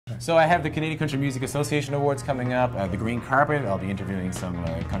So I have the Canadian Country Music Association Awards coming up, the Green Carpet. I'll be interviewing some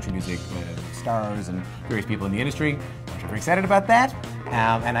country music stars and various people in the industry. I'm very excited about that.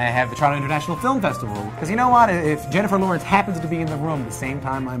 And I have the Toronto International Film Festival. Because you know what? If Jennifer Lawrence happens to be in the room at the same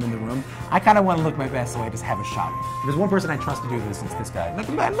time I'm in the room, I kind of want to look my best, so I just have a shot. If there's one person I trust to do this, it's this guy. Look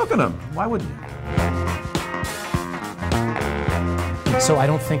at him. Why wouldn't you? So I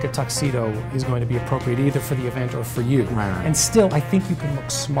don't think a tuxedo is going to be appropriate either for the event or for you. Right. And still, I think you can look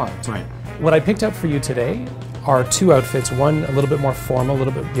smart. Right. What I picked out for you today are two outfits, one a little bit more formal,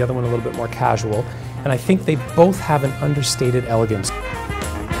 the other one a little bit more casual, and I think they both have an understated elegance.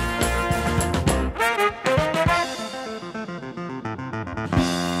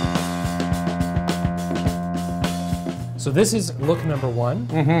 So this is look number one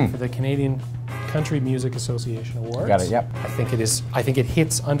for the Canadian Country Music Association Awards. Got it, yep. I think it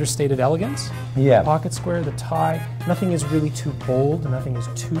hits understated elegance. Yeah. The pocket square, the tie, nothing is really too bold, nothing is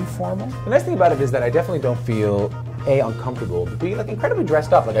too formal. The nice thing about it is that I definitely don't feel uncomfortable, but being like incredibly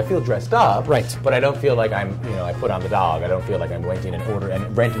dressed up. Like I feel dressed up, right? But I don't feel like I'm, I put on the dog. I don't feel like I'm waiting in order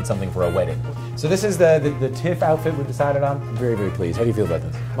and renting something for a wedding. So this is the TIFF outfit we decided on. I'm very, very pleased. How do you feel about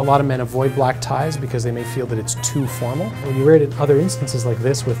this? A lot of men avoid black ties because they may feel that it's too formal. When you wear it in other instances like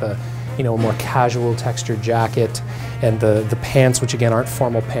this with a more casual textured jacket and the pants, which again aren't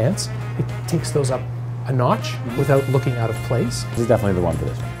formal pants, it takes those up a notch without looking out of place. This is definitely the one for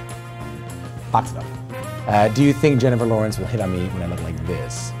this one. Hot stuff. Do you think Jennifer Lawrence will hit on me when I look like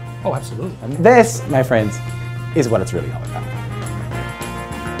this? Oh, absolutely. And this, my friends, is what it's really all about.